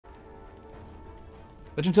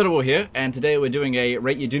Legend Total War here, and today we're doing a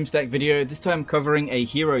Rate Your Doomstack video, this time covering a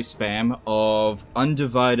hero spam of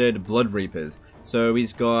Undivided Blood Reapers. So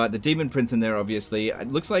he's got the Demon Prince in there, obviously.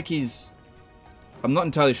 It looks like he's... I'm not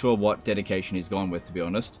entirely sure what dedication he's gone with, to be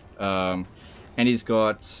honest. And he's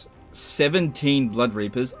got 17 Blood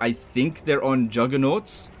Reapers. I think they're on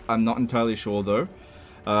Juggernauts. I'm not entirely sure, though.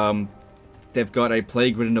 They've got a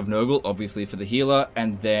Plague Ridden of Nurgle, obviously for the healer,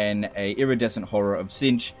 and then a Iridescent Horror of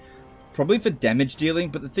Sinch, probably for damage dealing.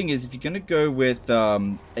 But the thing is, if you're going to go with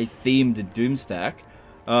a themed Doomstack,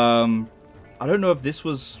 I don't know if this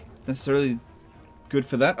was necessarily good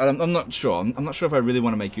for that. I'm not sure. I'm not sure if I really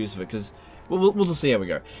want to make use of it, because we'll just see how we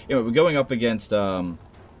go. Anyway, we're going up against like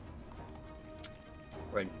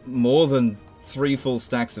more than 3 full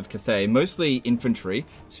stacks of Cathay, mostly infantry.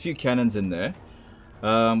 There's a few cannons in there.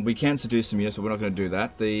 We can seduce some units, but we're not going to do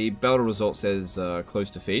that. The battle result says close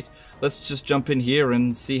defeat. Let's just jump in here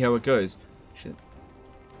and see how it goes. Shit.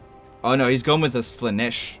 Oh no, he's gone with a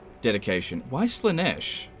Slaanesh dedication. Why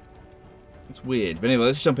Slaanesh? That's weird. But anyway,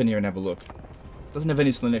 let's jump in here and have a look. Doesn't have any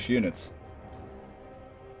Slaanesh units.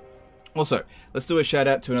 Also, let's do a shout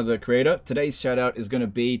out to another creator. Today's shout out is going to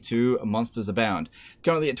be to Monsters Abound.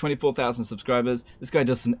 Currently at 24,000 subscribers, this guy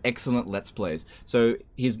does some excellent Let's Plays. So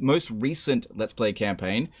his most recent Let's Play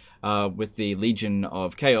campaign with the Legion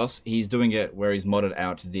of Chaos, he's doing it where he's modded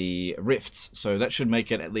out the rifts. So that should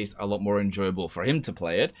make it at least a lot more enjoyable for him to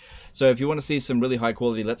play it. So if you want to see some really high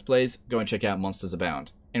quality Let's Plays, go and check out Monsters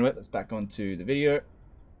Abound. Anyway, let's back onto the video.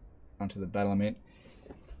 Onto the battle, I mean.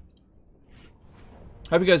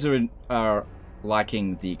 Hope you guys are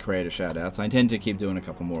liking the creator shoutouts. I intend to keep doing a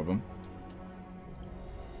couple more of them.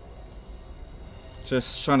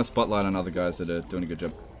 Just trying to spotlight on other guys that are doing a good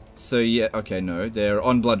job. So yeah, okay, no, they're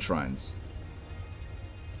on Blood Shrines.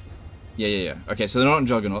 Yeah. Okay, so they're not on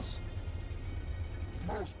Juggernauts.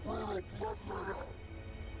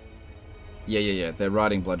 Yeah, they're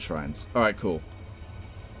riding Blood Shrines. Alright, cool.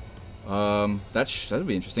 That'll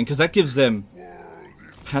be interesting, because that gives them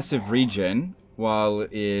passive regen while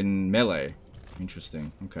in melee.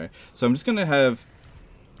 Interesting. Okay. So I'm just going to have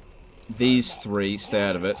these 3 stay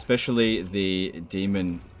out of it, especially the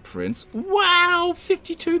Demon Prince. Wow!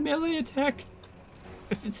 52 melee attack!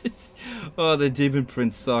 Oh, the Demon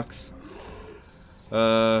Prince sucks.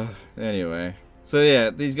 Anyway. So yeah,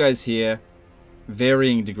 these guys here,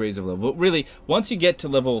 varying degrees of level. But really, once you get to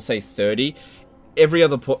level, say, 30... every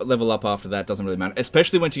other level up after that doesn't really matter,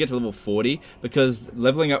 especially once you get to level 40, because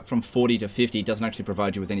leveling up from 40 to 50 doesn't actually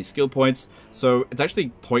provide you with any skill points, so it's actually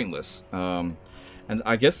pointless. And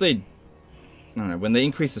I guess they, I don't know, when they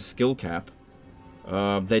increased the skill cap,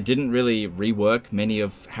 they didn't really rework many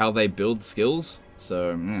of how they build skills, so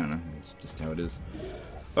I don't know, it's just how it is.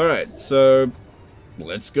 Alright, so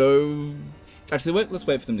let's go. Actually, let's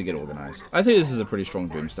wait for them to get organized. I think this is a pretty strong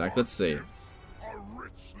Doomstack. Let's see.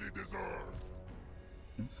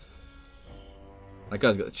 That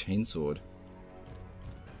guy's got a chainsword.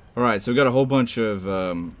 Alright, so we've got a whole bunch of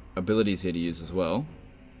abilities here to use as well.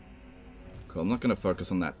 Cool, I'm not going to focus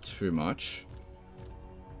on that too much.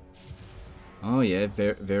 Oh yeah,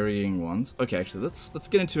 varying ones. Okay, actually, let's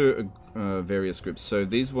get into various groups. So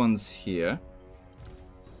these ones here.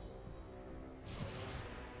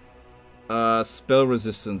 Spell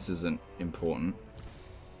resistance isn't important.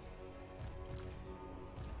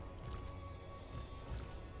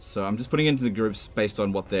 So I'm just putting into the groups based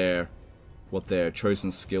on what their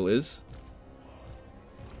chosen skill is.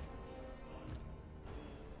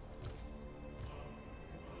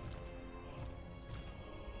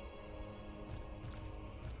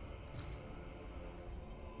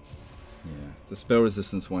 Yeah, the spell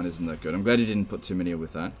resistance one isn't that good. I'm glad you didn't put too many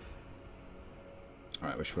with that.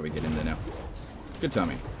 Alright, we should probably get in there now. Good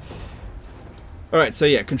timing. Alright, so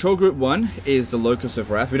yeah, Control Group 1 is the Locus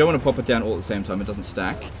of Wrath. We don't want to pop it down all at the same time, it doesn't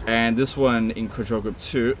stack. And this one in Control Group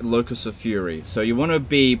 2, Locus of Fury. So you want to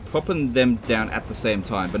be popping them down at the same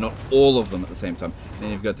time, but not all of them at the same time. And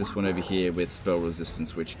then you've got this one over here with Spell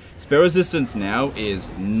Resistance, which Spell Resistance now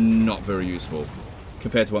is not very useful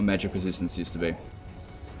compared to what Magic Resistance used to be.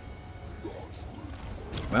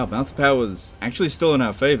 Wow, Bounce Power is actually still in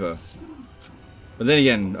our favor. But then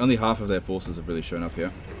again, only half of their forces have really shown up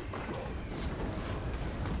here.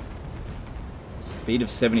 Speed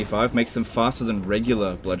of 75 makes them faster than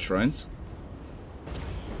regular Blood Shrines.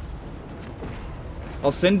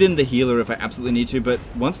 I'll send in the healer if I absolutely need to, but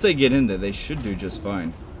once they get in there, they should do just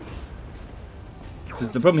fine.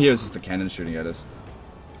 The problem here is just the cannon shooting at us.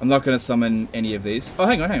 I'm not going to summon any of these. Oh,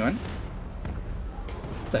 hang on.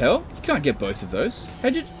 What the hell? You can't get both of those.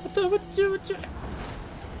 How'd you...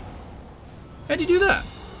 How'd you do that?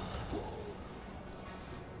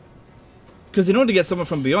 Because in order to get someone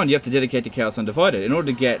from beyond, you have to dedicate to Chaos Undivided. In order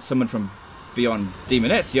to get someone from beyond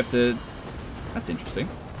Demonettes, you have to... That's interesting.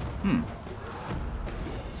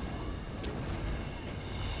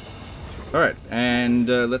 Alright, and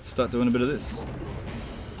let's start doing a bit of this.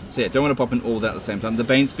 So yeah, don't want to pop in all that at the same time. The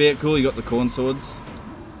Bane Spear, cool, you got the Corn Swords.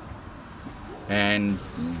 And...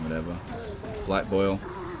 whatever. Blight Boil.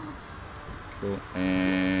 Cool,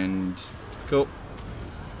 and... cool.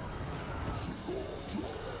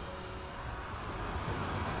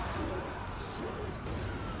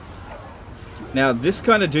 Now, this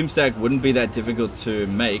kind of Doomstack wouldn't be that difficult to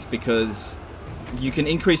make because you can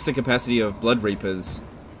increase the capacity of Blood Reapers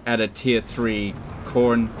at a tier 3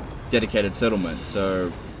 Khorne dedicated settlement,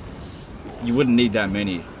 so you wouldn't need that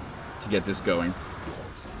many to get this going.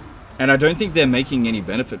 And I don't think they're making any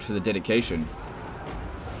benefit for the dedication.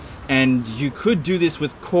 And you could do this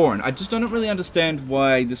with Khorne. I just don't really understand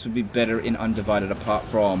why this would be better in Undivided apart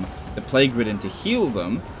from the Plague Ridden to heal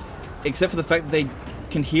them, except for the fact that they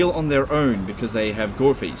can heal on their own because they have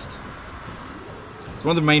Gore Feast. It's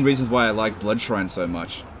one of the main reasons why I like Blood Shrine so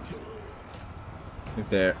much. If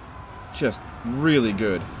they're just really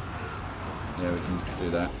good. Yeah, we can do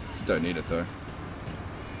that. Don't need it though.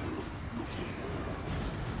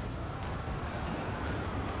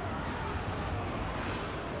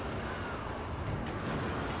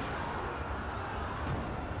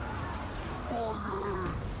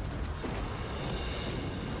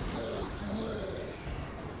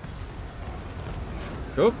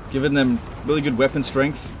 Cool. Giving them really good weapon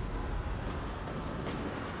strength.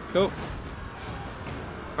 Cool.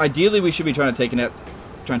 Ideally, we should be trying to take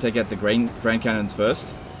out the Grand Cannons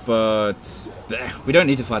first, but we don't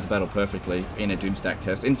need to fight the battle perfectly in a Doomstack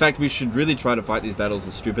test. In fact, we should really try to fight these battles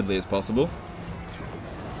as stupidly as possible.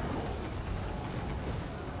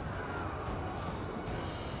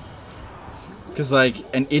 Because, like,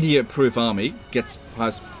 an idiot-proof army gets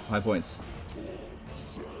high points.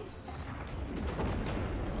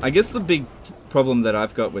 I guess the big problem that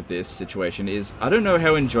I've got with this situation is I don't know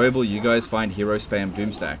how enjoyable you guys find hero spam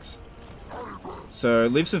Doomstacks. So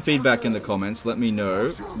leave some feedback in the comments. Let me know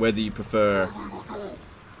whether you prefer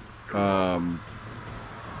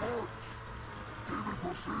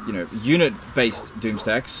you know, unit-based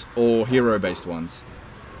Doomstacks or hero-based ones.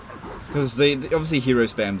 Because obviously hero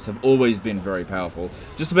spams have always been very powerful.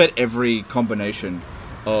 Just about every combination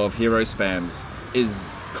of hero spams is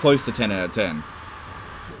close to 10 out of 10.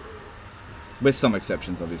 With some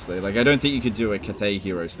exceptions, obviously. Like, I don't think you could do a Cathay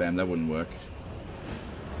hero spam. That wouldn't work.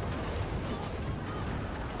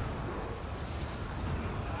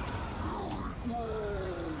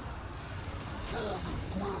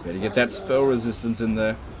 Better get that spell resistance in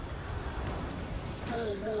there.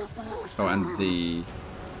 Oh, and the...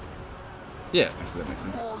 yeah, actually that makes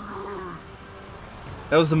sense.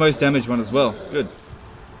 That was the most damaged one as well. Good.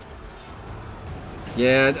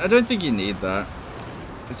 Yeah, I don't think you need that.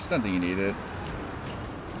 I just don't think you need it.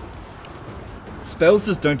 Spells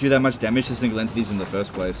just don't do that much damage to single entities in the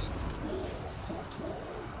first place.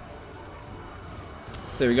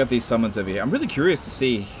 So we got these summons over here. I'm really curious to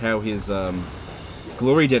see how his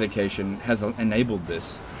glory dedication has enabled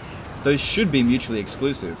this. Those should be mutually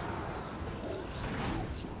exclusive.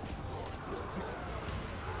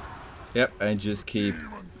 Yep, and just keep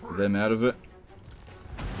them out of it.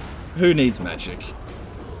 Who needs magic?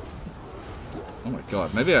 Oh my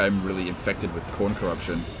god, maybe I'm really infected with Khorne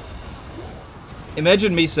corruption.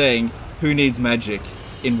 Imagine me saying, who needs magic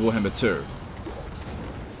in Warhammer 2?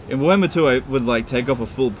 In Warhammer 2, I would, like, take off a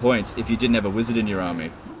full point if you didn't have a wizard in your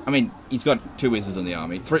army. I mean, he's got 2 wizards in the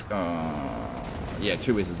army. 3... yeah,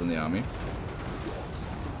 2 wizards in the army.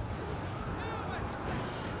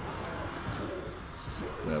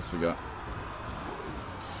 What else we got?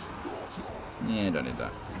 Yeah, don't need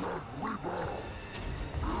that.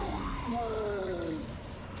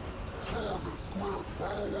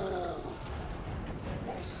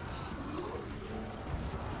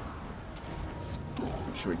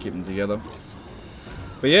 Make sure we keep them together.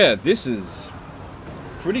 But yeah, this is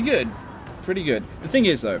pretty good. Pretty good. The thing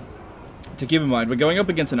is, though, to keep in mind, we're going up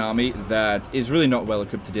against an army that is really not well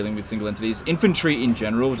equipped to dealing with single entities. Infantry in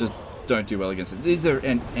general just don't do well against it. These are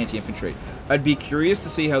anti-infantry. I'd be curious to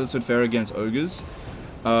see how this would fare against ogres.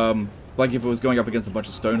 Like if it was going up against a bunch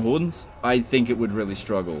of stone hordens, I think it would really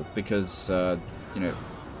struggle because, you know,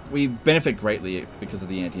 we benefit greatly because of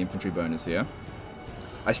the anti-infantry bonus here.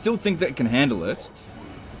 I still think that it can handle it,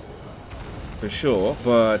 for sure,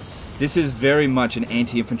 but this is very much an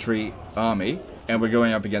anti-infantry army, and we're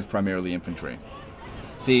going up against primarily infantry.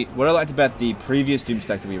 See, what I liked about the previous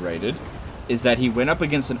Doomstack that we raided is that he went up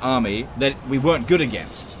against an army that we weren't good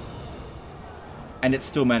against. and it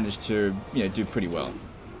still managed to, you know, do pretty well.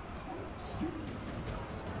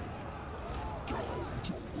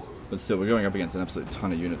 But still, we're going up against an absolute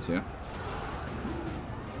ton of units here.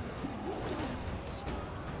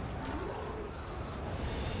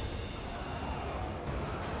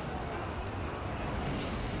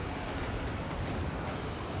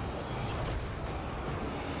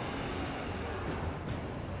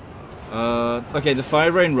 Okay, the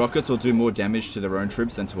fire rain rockets will do more damage to their own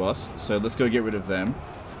troops than to us, so let's go get rid of them.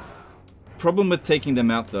 Problem with taking them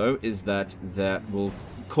out, though, is that will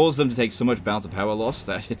cause them to take so much balance of power loss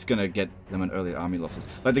that it's going to get them an early army losses.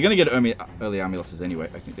 Like, they're going to get early army losses anyway.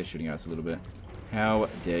 I think they're shooting at us a little bit. How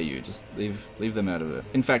dare you? Just leave them out of it.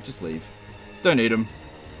 In fact, just leave. Don't need them.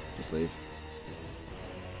 Just leave.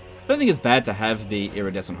 I don't think it's bad to have the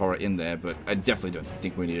iridescent horror in there, but I definitely don't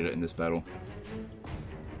think we needed it in this battle.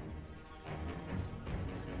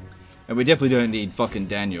 And we definitely don't need fucking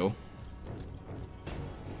Daniel.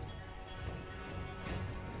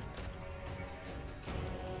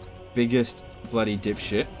 Biggest bloody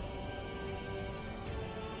dipshit.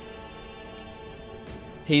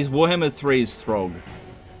 He's Warhammer 3's Throg.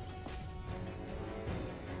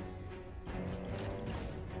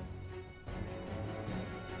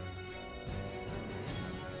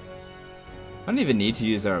 I don't even need to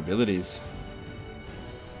use our abilities.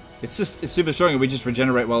 It's super strong and we just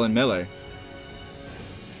regenerate while in melee.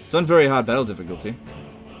 It's on very hard battle difficulty.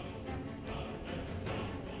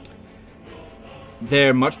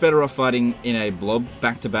 They're much better off fighting in a blob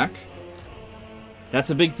back-to-back.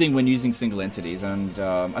 That's a big thing when using single entities, and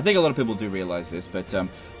I think a lot of people do realize this, but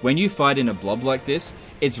when you fight in a blob like this,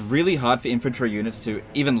 it's really hard for infantry units to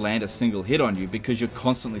even land a single hit on you because you're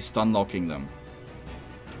constantly stun-locking them.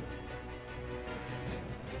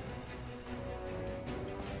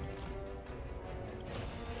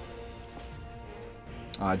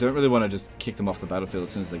 I don't really want to just kick them off the battlefield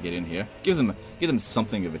as soon as they get in here. Give them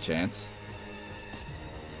something of a chance.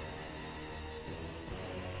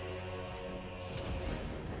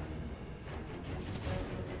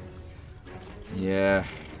 Yeah,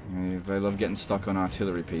 they love getting stuck on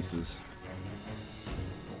artillery pieces.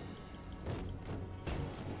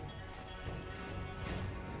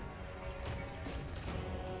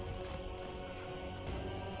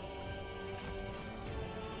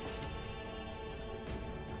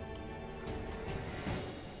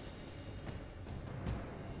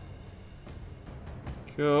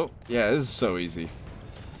 Cool. Yeah, this is so easy.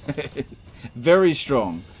 Very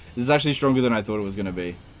strong. This is actually stronger than I thought it was going to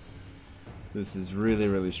be. This is really,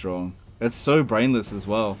 really strong. It's so brainless as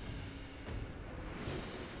well.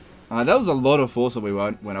 That was a lot of force that we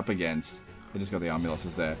went up against. We just got the army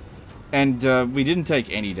losses there. And we didn't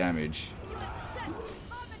take any damage.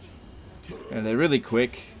 And they're really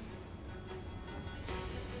quick.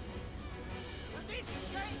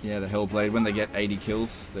 Yeah, the Hellblade, when they get 80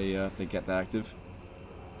 kills, they get that active.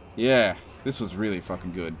 Yeah, this was really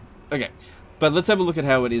fucking good. Okay, but let's have a look at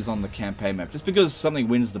how it is on the campaign map. Just because something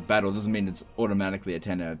wins the battle doesn't mean it's automatically a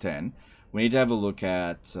 10 out of 10. We need to have a look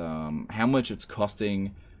at how much it's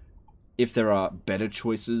costing, if there are better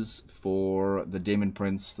choices for the Demon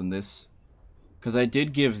Prince than this. Because I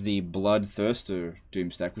did give the Bloodthirster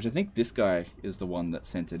Doomstack, which I think this guy is the one that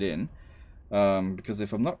sent it in. Because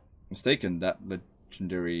if I'm not mistaken, that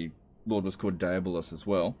legendary lord was called Diabolus as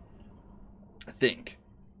well. I think.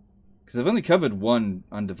 Because I've only covered one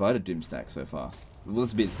Undivided Doomstack so far. Well,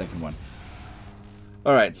 this will be the second one.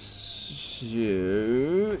 Alright, so...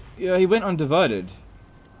 yeah, he went Undivided.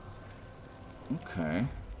 Okay.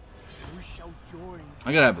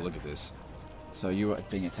 I gotta have a look at this. So you are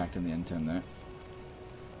being attacked in the end turn there.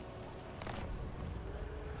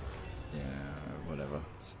 Yeah, whatever.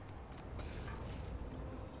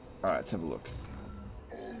 Alright, let's have a look.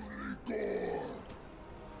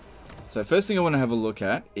 So first thing I want to have a look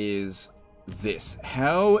at is this.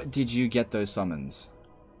 How did you get those summons?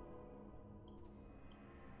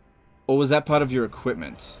 Or was that part of your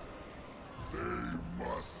equipment? They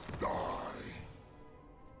must die.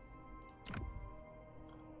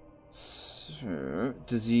 So,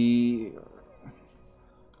 does he...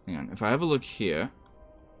 hang on, if I have a look here...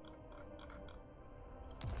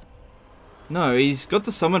 no, he's got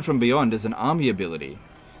the Summon from Beyond as an army ability.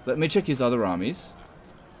 Let me check his other armies.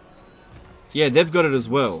 Yeah, they've got it as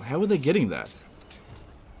well. How are they getting that?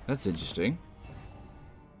 That's interesting.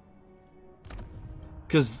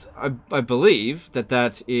 Because I believe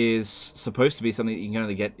that is supposed to be something that you can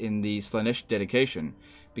only get in the Slanesh dedication.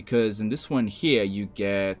 Because in this one here, you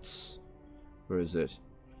get... where is it?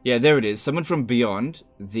 Yeah, there it is. Someone from Beyond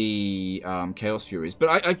the Chaos Furies.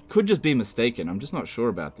 But I could just be mistaken. I'm just not sure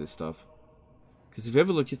about this stuff. Because if you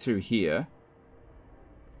ever look through here...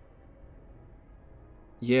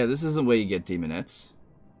 Yeah, this isn't where you get demonettes.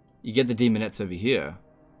 You get the demonettes over here.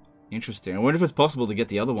 Interesting. I wonder if it's possible to get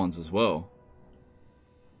the other ones as well.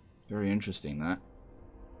 Very interesting, that.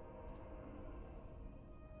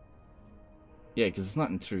 Yeah, because it's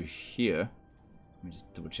not in through here. Let me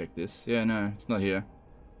just double check this. Yeah, no, it's not here.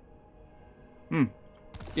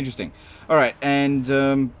 Interesting. Alright,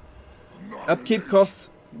 and upkeep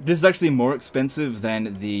costs. This is actually more expensive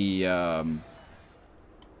than the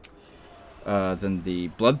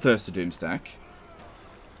Bloodthirster Doomstack.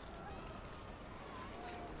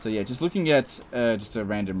 So yeah, just looking at just a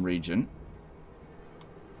random region.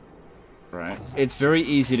 Right. It's very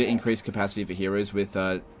easy to increase capacity for heroes with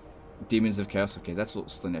Demons of Chaos. Okay, that's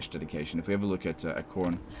Slanesh dedication. If we have a look at a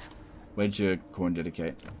Khorne, where'd your Khorne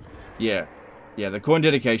dedicate? Yeah. Yeah, the Khorne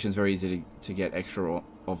dedication is very easy to get extra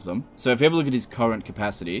of them. So if you have a look at his current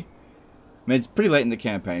capacity, I mean, it's pretty late in the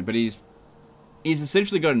campaign, but he's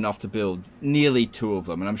essentially got enough to build nearly 2 of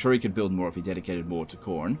them, and I'm sure he could build more if he dedicated more to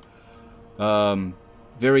Khorne.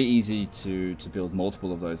 Very easy to build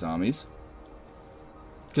multiple of those armies.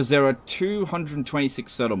 Because there are 226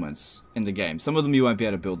 settlements in the game. Some of them you won't be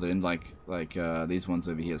able to build it in, like these ones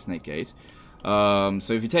over here, Snakegate.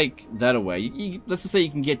 So if you take that away, let's just say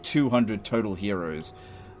you can get 200 total heroes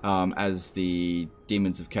as the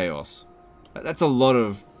Demons of Chaos. That's a lot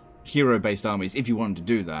of hero-based armies if you wanted to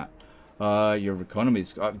do that. Your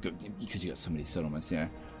economy's because you got so many settlements, yeah.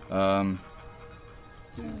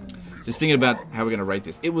 Just thinking about how we're gonna rate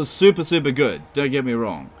this. It was super, super good. Don't get me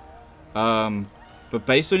wrong. But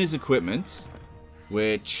based on his equipment,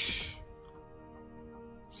 which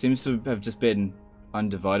seems to have just been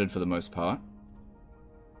undivided for the most part.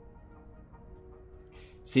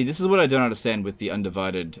 See, this is what I don't understand with the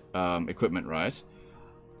undivided equipment, right?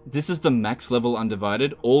 This is the max level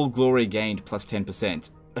undivided. All glory gained plus 10%.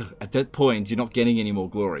 Ugh, at that point, you're not getting any more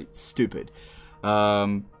glory. It's stupid.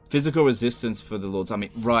 Physical resistance for the Lord's Army.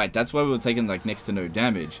 Right, that's why we were taking like next to no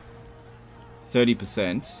damage.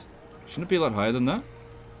 30%. Shouldn't it be a lot higher than that?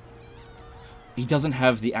 He doesn't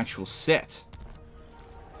have the actual set.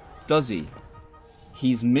 Does he?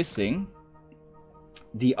 He's missing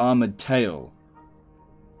the armored tail.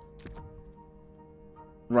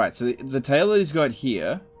 Right, so the tail that he's got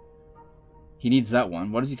here, he needs that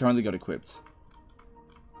one. What has he currently got equipped?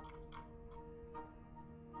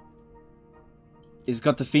 He's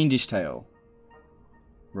got the fiendish tail.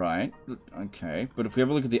 Right, okay. But if we have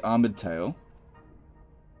a look at the armored tail,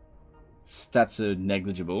 stats are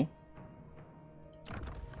negligible.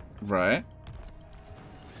 Right.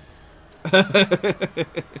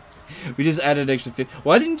 We just added extra 50.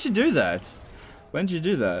 Why didn't you do that? Why didn't you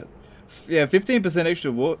do that? Yeah, 15%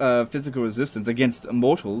 extra physical resistance against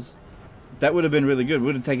mortals. That would have been really good. We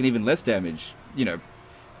would have taken even less damage. You know,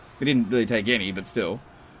 we didn't really take any, but still.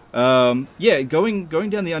 Yeah, going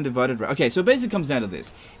down the undivided route. Okay, so it basically comes down to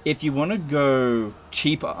this. If you want to go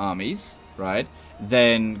cheaper armies, right,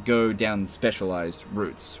 then go down specialized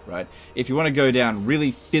routes, right? If you want to go down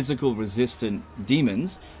really physical resistant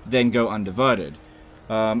demons, then go undivided.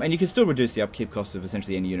 And you can still reduce the upkeep cost of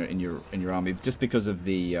essentially any unit in your army just because of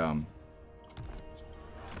the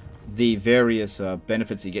various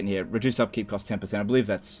benefits you get in here. Reduced upkeep cost 10%. I believe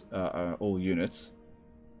that's all units.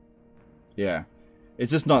 Yeah.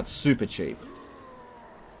 It's just not super cheap.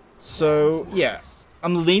 So, yeah.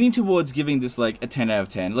 I'm leaning towards giving this like a 10 out of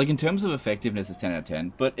 10. Like in terms of effectiveness, it's 10 out of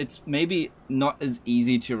 10. But it's maybe not as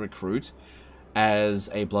easy to recruit as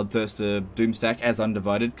a Bloodthirster Doomstack as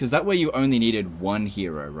Undivided. Because that way you only needed one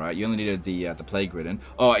hero, right? You only needed the Plague Ridden.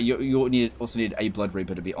 Oh, you also needed a Blood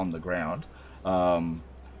Reaper to be on the ground.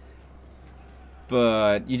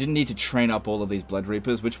 But you didn't need to train up all of these Blood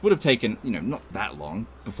Reapers, which would have taken, you know, not that long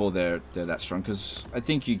before they're that strong. Because I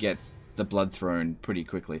think you get the Blood Throne pretty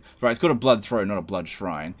quickly. Right, it's called a Blood Throne, not a Blood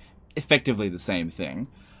Shrine. Effectively the same thing.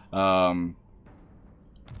 Look,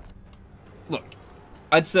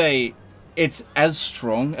 I'd say it's as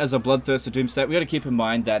strong as a Bloodthirster Doomstack. We got to keep in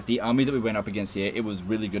mind that the army that we went up against here, it was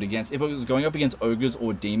really good against. If it was going up against ogres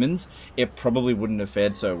or demons, it probably wouldn't have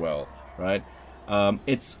fared so well, right?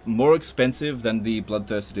 It's more expensive than the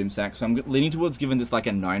Bloodthirster Doomstack, so I'm leaning towards giving this like a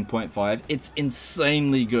 9.5. It's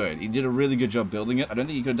insanely good. He did a really good job building it. I don't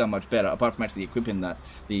think he could have done much better, apart from actually equipping that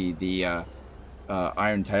the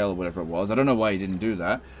Iron Tail or whatever it was. I don't know why he didn't do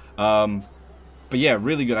that. But yeah,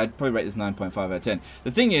 really good. I'd probably rate this 9.5 out of 10.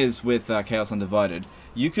 The thing is, with Chaos Undivided,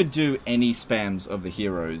 you could do any spams of the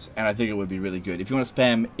heroes, and I think it would be really good. If you want to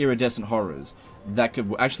spam Iridescent Horrors, that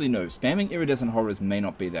could... Actually, no. Spamming Iridescent Horrors may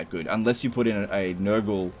not be that good, unless you put in a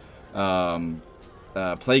Nurgle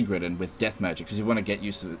Plague Ridden with Death Magic, because you want to get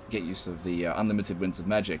use of the Unlimited Winds of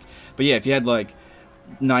Magic. But yeah, if you had, like,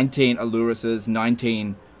 19 Aluruses,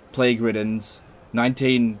 19 Plague Riddens,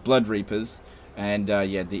 19 Blood Reapers, and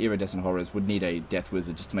yeah, the Iridescent Horrors would need a Death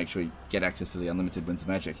Wizard just to make sure you get access to the unlimited Winds of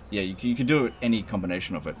Magic. Yeah, you could do any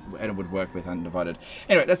combination of it, and it would work with Undivided.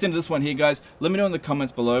 Anyway, that's the end of this one here, guys. Let me know in the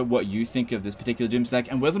comments below what you think of this particular Doom stack,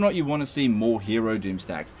 and whether or not you want to see more hero Doom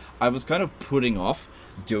stacks. I was kind of putting off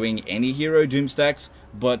doing any hero Doom stacks,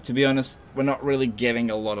 but to be honest, we're not really getting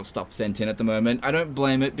a lot of stuff sent in at the moment. I don't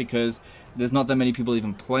blame it, because there's not that many people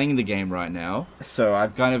even playing the game right now, so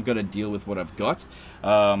I've kind of got to deal with what I've got.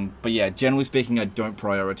 But yeah, generally speaking, I don't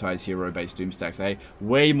prioritize hero-based Doom stacks. I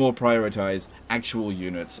way more prioritize actual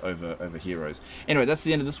units over heroes. Anyway, that's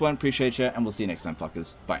the end of this one. Appreciate you, and we'll see you next time,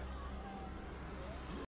 fuckers. Bye.